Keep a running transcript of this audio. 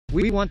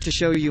We want to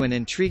show you an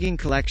intriguing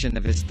collection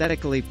of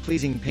aesthetically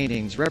pleasing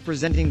paintings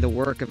representing the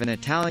work of an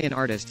Italian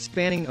artist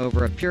spanning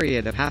over a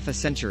period of half a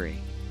century.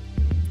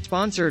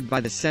 Sponsored by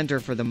the Center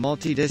for the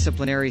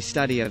Multidisciplinary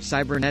Study of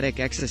Cybernetic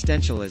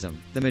Existentialism,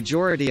 the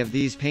majority of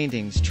these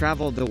paintings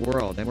traveled the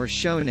world and were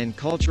shown in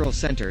cultural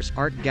centers,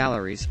 art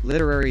galleries,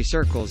 literary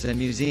circles and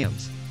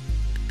museums.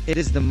 It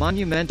is the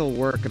monumental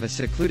work of a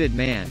secluded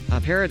man, a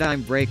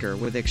paradigm breaker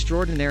with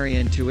extraordinary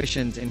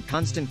intuitions in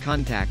constant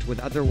contact with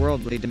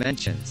otherworldly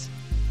dimensions.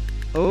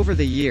 Over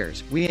the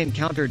years, we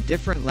encountered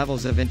different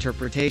levels of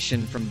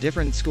interpretation from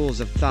different schools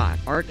of thought.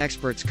 Art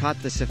experts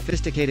caught the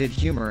sophisticated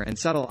humor and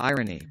subtle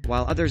irony,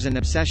 while others an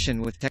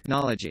obsession with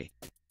technology.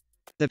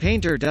 The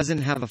painter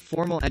doesn't have a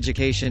formal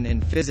education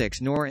in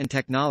physics nor in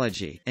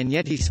technology, and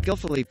yet he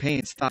skillfully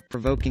paints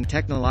thought-provoking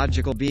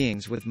technological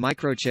beings with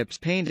microchips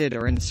painted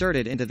or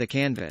inserted into the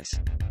canvas.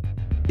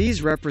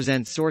 These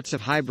represent sorts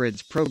of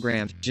hybrids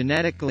programmed,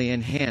 genetically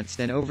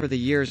enhanced and over the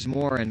years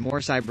more and more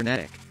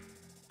cybernetic.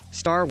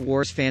 Star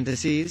Wars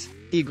fantasies?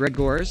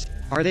 Egregores?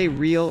 Are they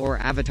real or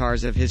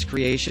avatars of his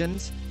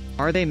creations?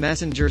 Are they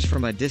messengers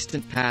from a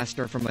distant past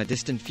or from a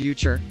distant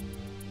future?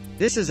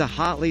 This is a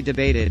hotly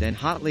debated and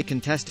hotly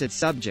contested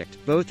subject,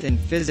 both in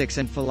physics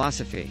and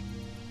philosophy.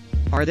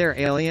 Are there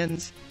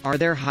aliens? Are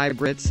there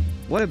hybrids?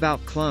 What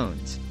about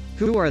clones?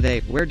 Who are they?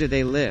 Where do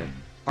they live?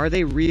 Are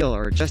they real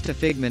or just a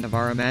figment of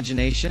our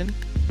imagination?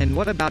 And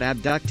what about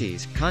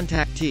abductees,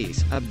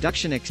 contactees,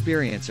 abduction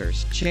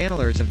experiencers,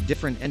 channelers of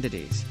different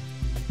entities?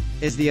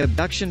 Is the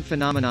abduction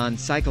phenomenon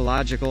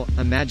psychological,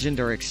 imagined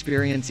or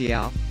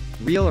experiential?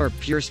 Real or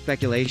pure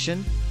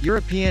speculation?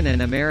 European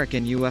and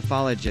American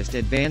ufologists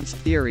advance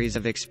theories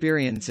of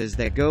experiences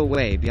that go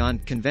way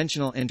beyond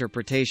conventional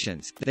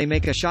interpretations. They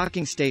make a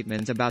shocking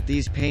statements about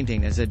these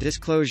paintings as a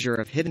disclosure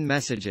of hidden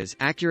messages,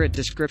 accurate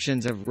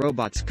descriptions of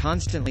robots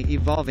constantly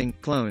evolving,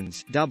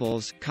 clones,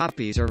 doubles,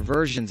 copies or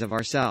versions of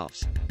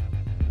ourselves.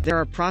 There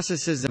are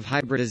processes of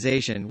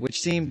hybridization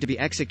which seem to be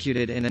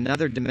executed in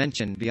another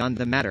dimension beyond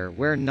the matter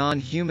where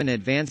non-human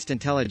advanced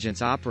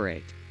intelligence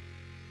operate.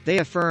 They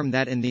affirm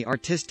that in the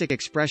artistic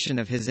expression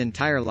of his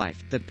entire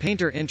life, the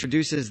painter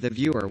introduces the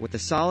viewer with the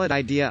solid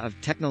idea of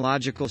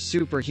technological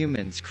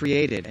superhumans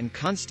created and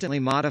constantly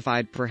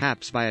modified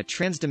perhaps by a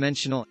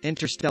transdimensional,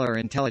 interstellar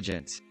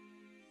intelligence.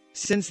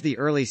 Since the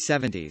early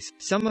 70s,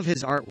 some of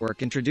his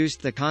artwork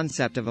introduced the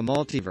concept of a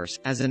multiverse,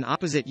 as an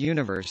opposite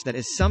universe that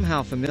is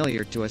somehow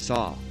familiar to us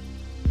all.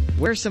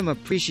 Where some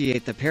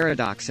appreciate the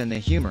paradox and the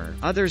humor,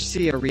 others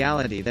see a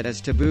reality that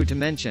is taboo to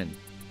mention.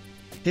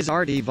 His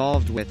art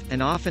evolved with,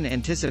 and often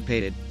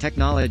anticipated,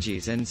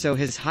 technologies, and so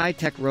his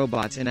high-tech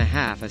robots in a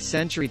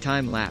half-a-century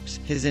time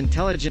lapse, his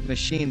intelligent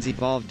machines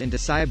evolved into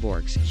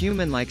cyborgs,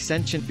 human-like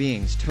sentient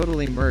beings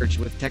totally merged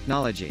with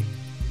technology.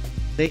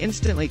 They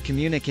instantly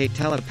communicate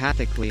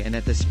telepathically and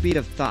at the speed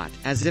of thought,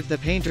 as if the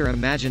painter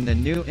imagined a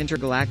new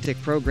intergalactic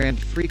programmed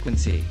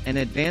frequency, and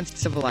advanced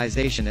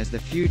civilization as the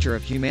future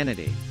of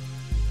humanity.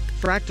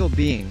 Fractal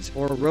beings,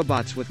 or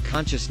robots with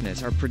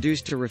consciousness, are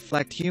produced to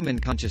reflect human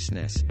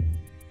consciousness.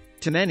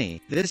 To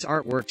many, this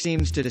artwork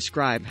seems to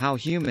describe how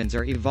humans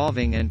are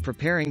evolving and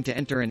preparing to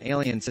enter an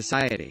alien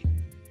society.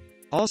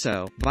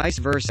 Also, vice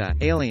versa,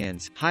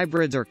 aliens,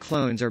 hybrids or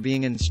clones are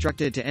being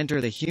instructed to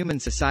enter the human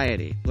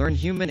society, learn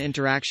human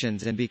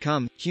interactions and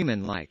become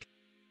human-like.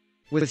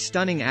 With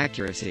stunning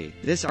accuracy,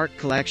 this art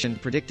collection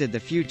predicted the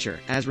future,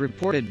 as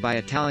reported by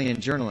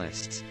Italian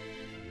journalists.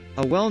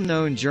 A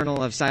well-known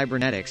journal of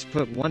cybernetics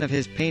put one of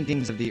his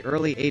paintings of the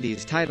early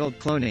 80s titled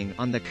Cloning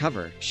on the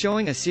cover,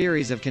 showing a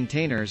series of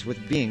containers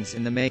with beings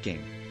in the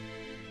making.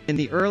 In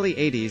the early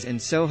 80s in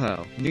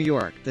Soho, New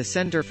York, the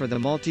Center for the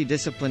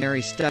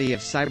Multidisciplinary Study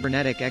of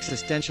Cybernetic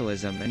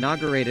Existentialism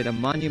inaugurated a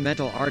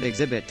monumental art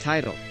exhibit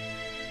titled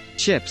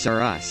Chips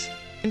Are Us,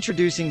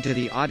 introducing to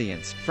the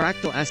audience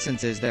fractal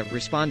essences that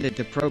responded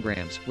to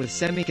programs, with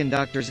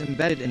semiconductors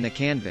embedded in the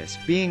canvas,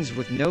 beings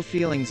with no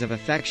feelings of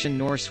affection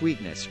nor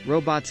sweetness,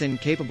 robots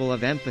incapable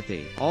of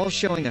empathy, all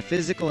showing a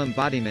physical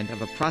embodiment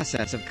of a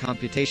process of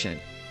computation.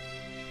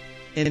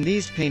 In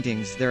these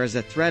paintings there is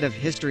a thread of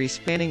history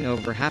spanning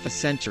over half a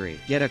century,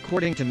 yet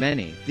according to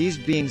many, these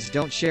beings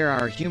don't share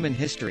our human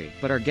history,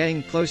 but are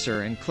getting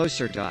closer and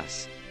closer to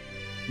us.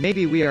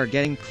 Maybe we are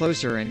getting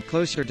closer and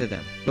closer to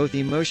them, both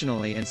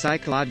emotionally and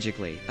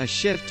psychologically, a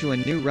shift to a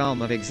new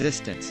realm of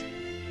existence.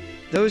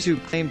 Those who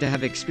claim to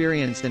have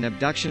experienced an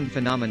abduction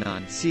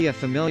phenomenon see a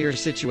familiar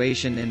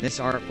situation in this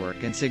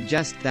artwork and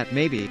suggest that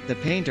maybe the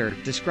painter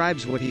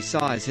describes what he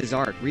saw as his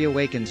art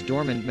reawakens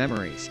dormant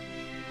memories.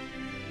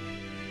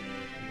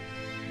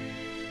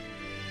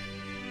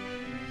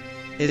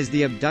 Is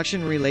the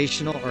abduction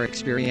relational or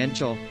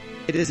experiential?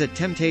 It is a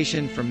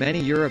temptation for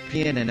many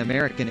European and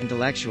American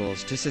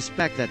intellectuals to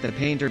suspect that the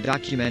painter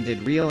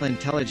documented real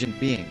intelligent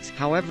beings,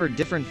 however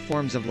different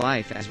forms of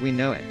life as we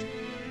know it.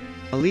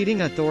 A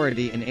leading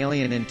authority in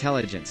alien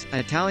intelligence,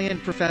 Italian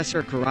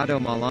professor Corrado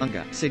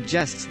Malanga,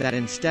 suggests that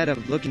instead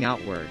of looking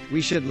outward,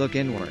 we should look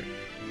inward.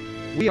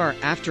 We are,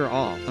 after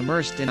all,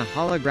 immersed in a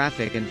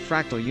holographic and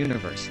fractal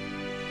universe.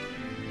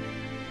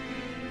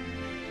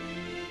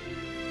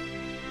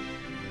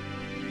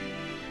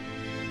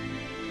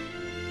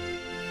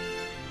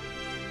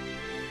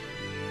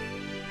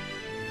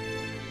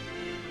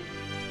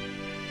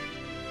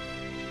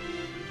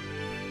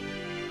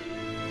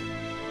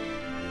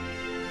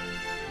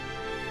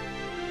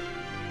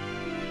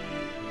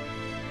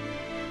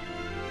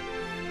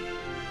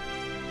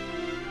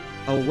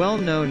 A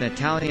well-known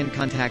Italian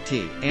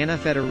contactee, Anna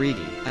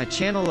Federighi, a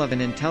channel of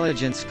an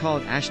intelligence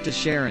called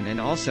Ashtasharan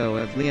and also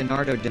of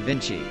Leonardo da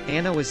Vinci,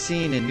 Anna was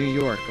seen in New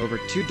York over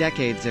 2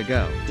 decades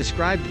ago,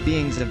 described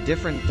beings of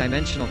different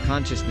dimensional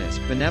consciousness,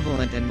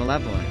 benevolent and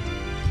malevolent.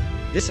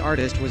 This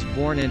artist was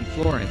born in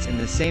Florence in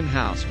the same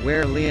house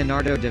where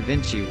Leonardo da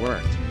Vinci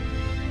worked.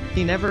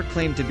 He never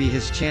claimed to be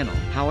his channel,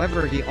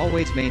 however he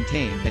always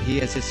maintained that he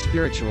is his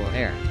spiritual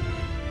heir.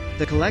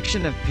 The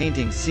collection of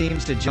paintings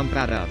seems to jump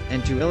out of,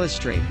 and to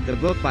illustrate, the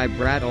book by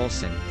Brad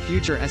Olson,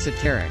 Future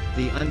Esoteric,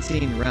 The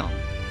Unseen Realm.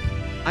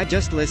 I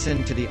just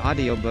listened to the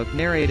audiobook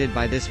narrated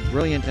by this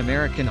brilliant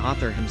American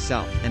author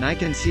himself, and I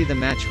can see the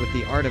match with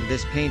the art of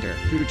this painter,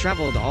 who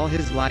traveled all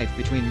his life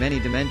between many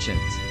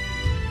dimensions.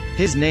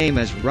 His name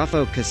is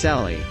Ruffo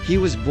Caselli, he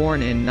was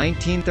born in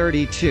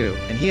 1932,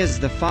 and he is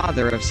the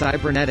father of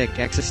cybernetic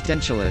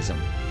existentialism.